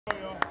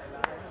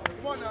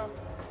We're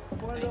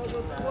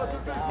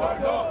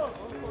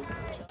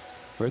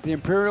at the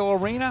Imperial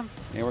Arena,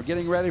 and we're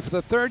getting ready for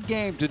the third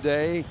game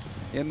today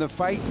in the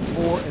fight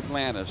for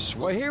Atlantis.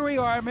 Well, here we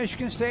are.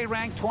 Michigan State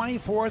ranked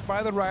 24th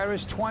by the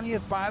writers,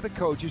 20th by the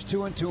coaches,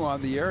 2-2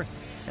 on the year.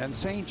 And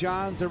St.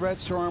 John's, the Red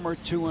Storm, are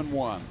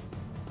 2-1.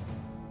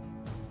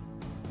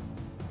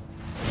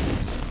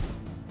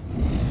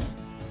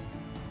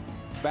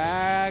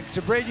 Back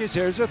to Bridges.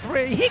 Here's a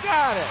three. He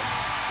got it.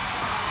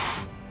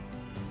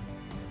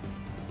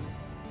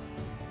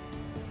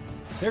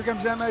 Here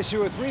comes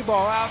MSU, a three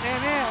ball out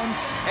and in,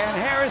 and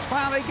Harris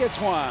finally gets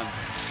one.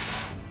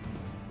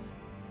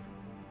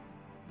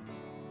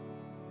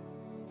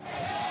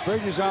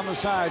 Bridges on the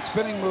side,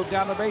 spinning move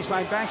down the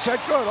baseline,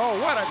 backshot, good. Oh,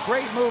 what a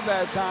great move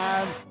that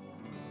time.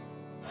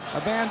 A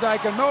Van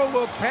Dyke, a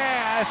no-look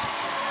pass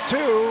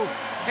to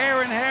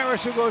Aaron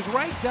Harris, who goes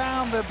right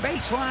down the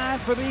baseline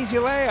for the easy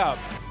layup.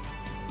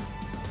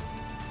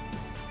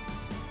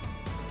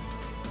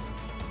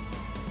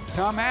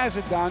 Tom has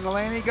it, down the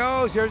lane he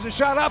goes. Here's a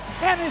shot up,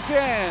 and it's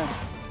in.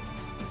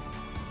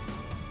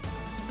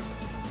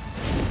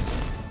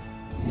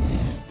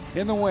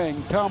 In the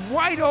wing, Tom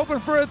wide open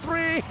for a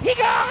three. He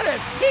got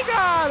it, he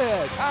got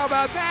it. How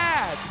about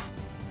that?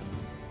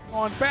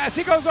 On fast,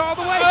 he goes all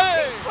the way.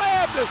 Hey. He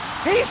slammed it,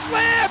 he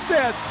slammed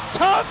it.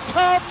 Tom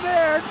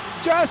there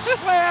just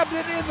slammed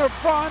it in the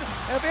front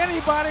of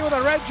anybody with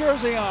a red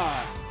jersey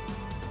on.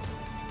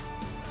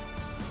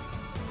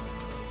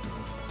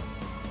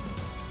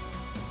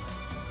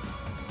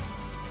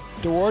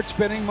 Toward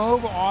spinning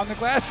move on the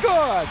glass,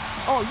 good.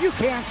 Oh, you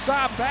can't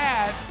stop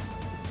that.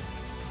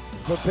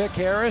 The pick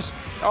Harris.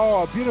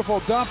 Oh, a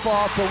beautiful dump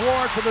off to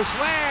Ward for the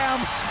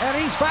slam, and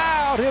he's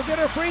fouled. He'll get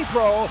a free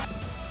throw.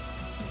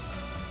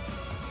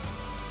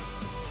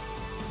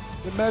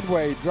 The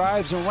Medway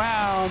drives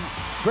around.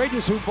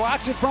 Bridges, who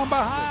blocks it from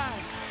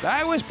behind.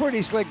 That was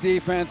pretty slick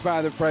defense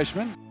by the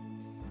freshman.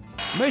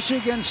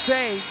 Michigan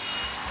State,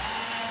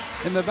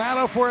 in the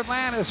battle for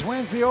Atlantis,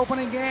 wins the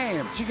opening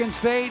game. Michigan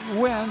State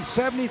wins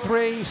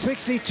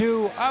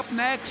 73-62. Up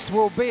next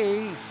will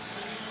be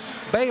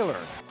Baylor.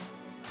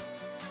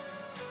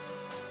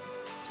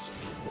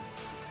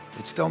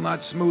 It's still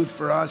not smooth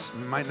for us. It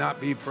might not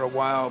be for a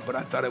while, but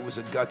I thought it was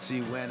a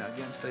gutsy win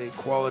against a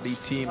quality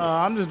team.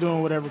 I'm just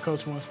doing whatever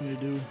Coach wants me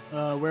to do.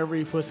 Wherever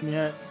he puts me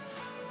at,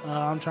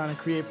 I'm trying to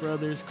create for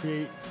others,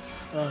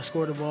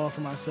 score the ball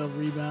for myself,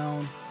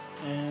 rebound.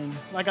 And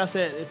like I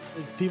said,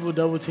 if people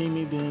double team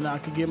me, then I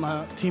could get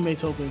my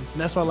teammates open. And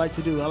that's what I like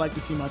to do. I like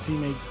to see my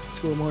teammates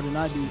score more than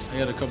I do. I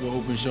had a couple of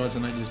open shots,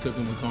 and I just took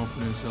them with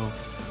confidence. So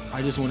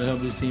I just want to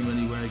help this team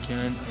any way I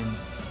can, and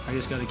I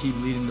just got to keep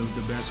leading the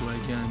best way I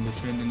can,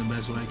 defending the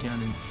best way I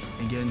can,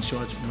 and getting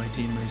shots from my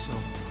teammates. So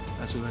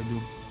that's what I do.